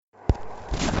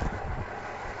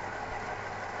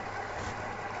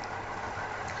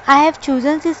I have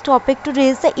chosen this topic to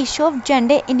raise the issue of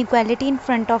gender inequality in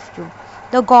front of you.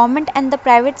 The government and the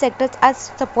private sectors are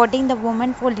supporting the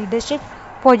women for leadership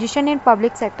position in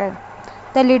public sector.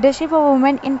 The leadership of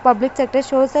women in public sector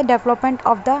shows the development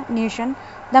of the nation.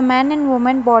 The man and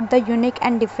woman both the unique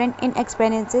and different in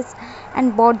experiences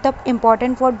and both the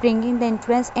important for bringing the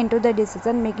influence into the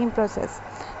decision making process.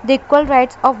 The equal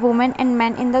rights of women and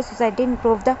men in the society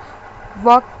improve the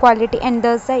work quality and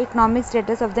thus the economic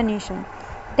status of the nation.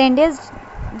 The India is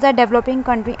the developing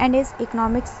country and its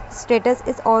economic status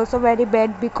is also very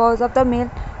bad because of the male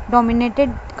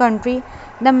dominated country.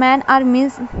 The men are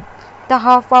means the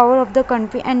half power of the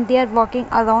country and they are working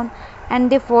alone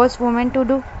and they force women to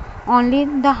do only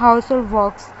the household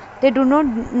works. They do not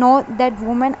know that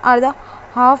women are the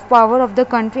half power of the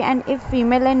country and if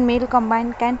female and male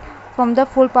combined can form the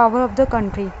full power of the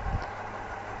country.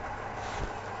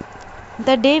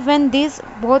 The day when these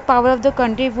both power of the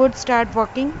country would start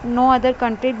working, no other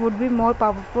country would be more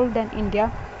powerful than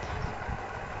India.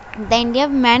 The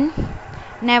Indian men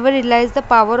never realize the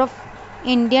power of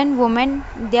Indian women.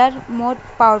 They are more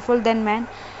powerful than men.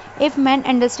 If men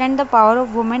understand the power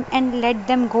of women and let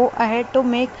them go ahead to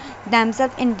make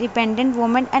themselves independent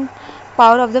women and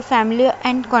power of the family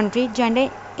and country, gender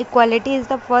equality is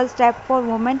the first step for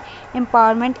women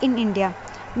empowerment in India.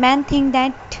 Men think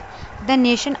that the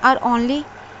nation are only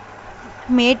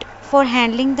made for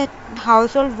handling the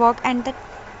household work and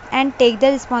take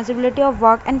the responsibility of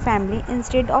work and family.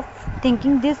 Instead of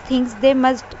thinking these things, they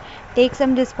must take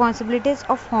some responsibilities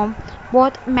of home.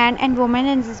 Both man and woman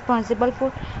are responsible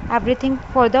for everything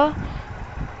for the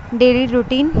daily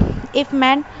routine. If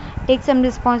man takes some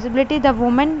responsibility, the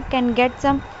woman can get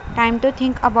some time to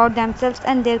think about themselves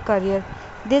and their career.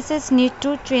 This is need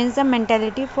to change the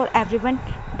mentality for everyone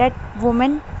that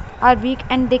women are weak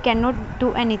and they cannot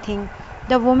do anything.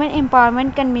 The women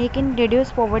empowerment can make in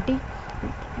reduce poverty,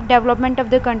 development of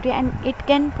the country, and it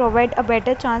can provide a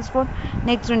better chance for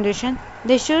next generation.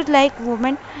 They should like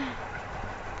women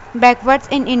backwards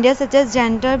in India such as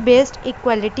gender based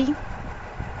equality,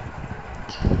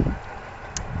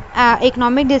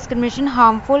 economic discrimination,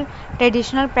 harmful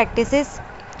traditional practices,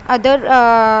 other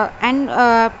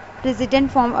and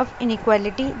present form of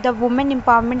inequality. The women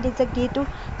empowerment is the key to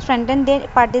strengthen their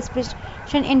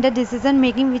participation in the decision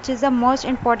making, which is the most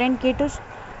important key to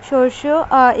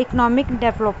socio-economic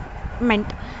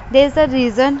development. There is a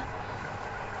reason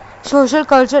social,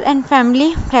 culture, and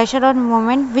family pressure on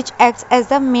women, which acts as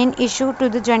the main issue to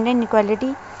the gender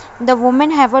inequality. The women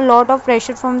have a lot of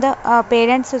pressure from the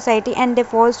parent society, and they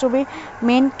forced to be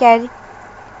main caregiver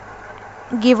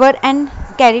and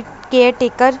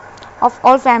caretaker of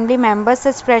all family members.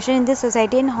 Such pressure in the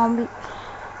society and home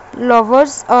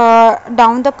lowers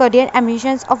down the career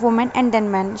ambitions of women and then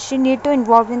men. She need to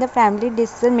involve in the family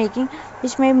decision making,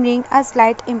 which may bring a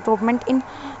slight improvement in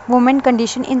women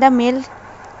condition in the male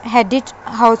headed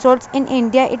households in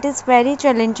India. It is very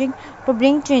challenging to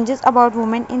bring changes about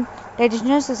women in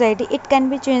traditional society. It can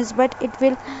be changed, but it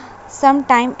will some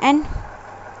time and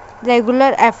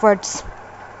regular efforts.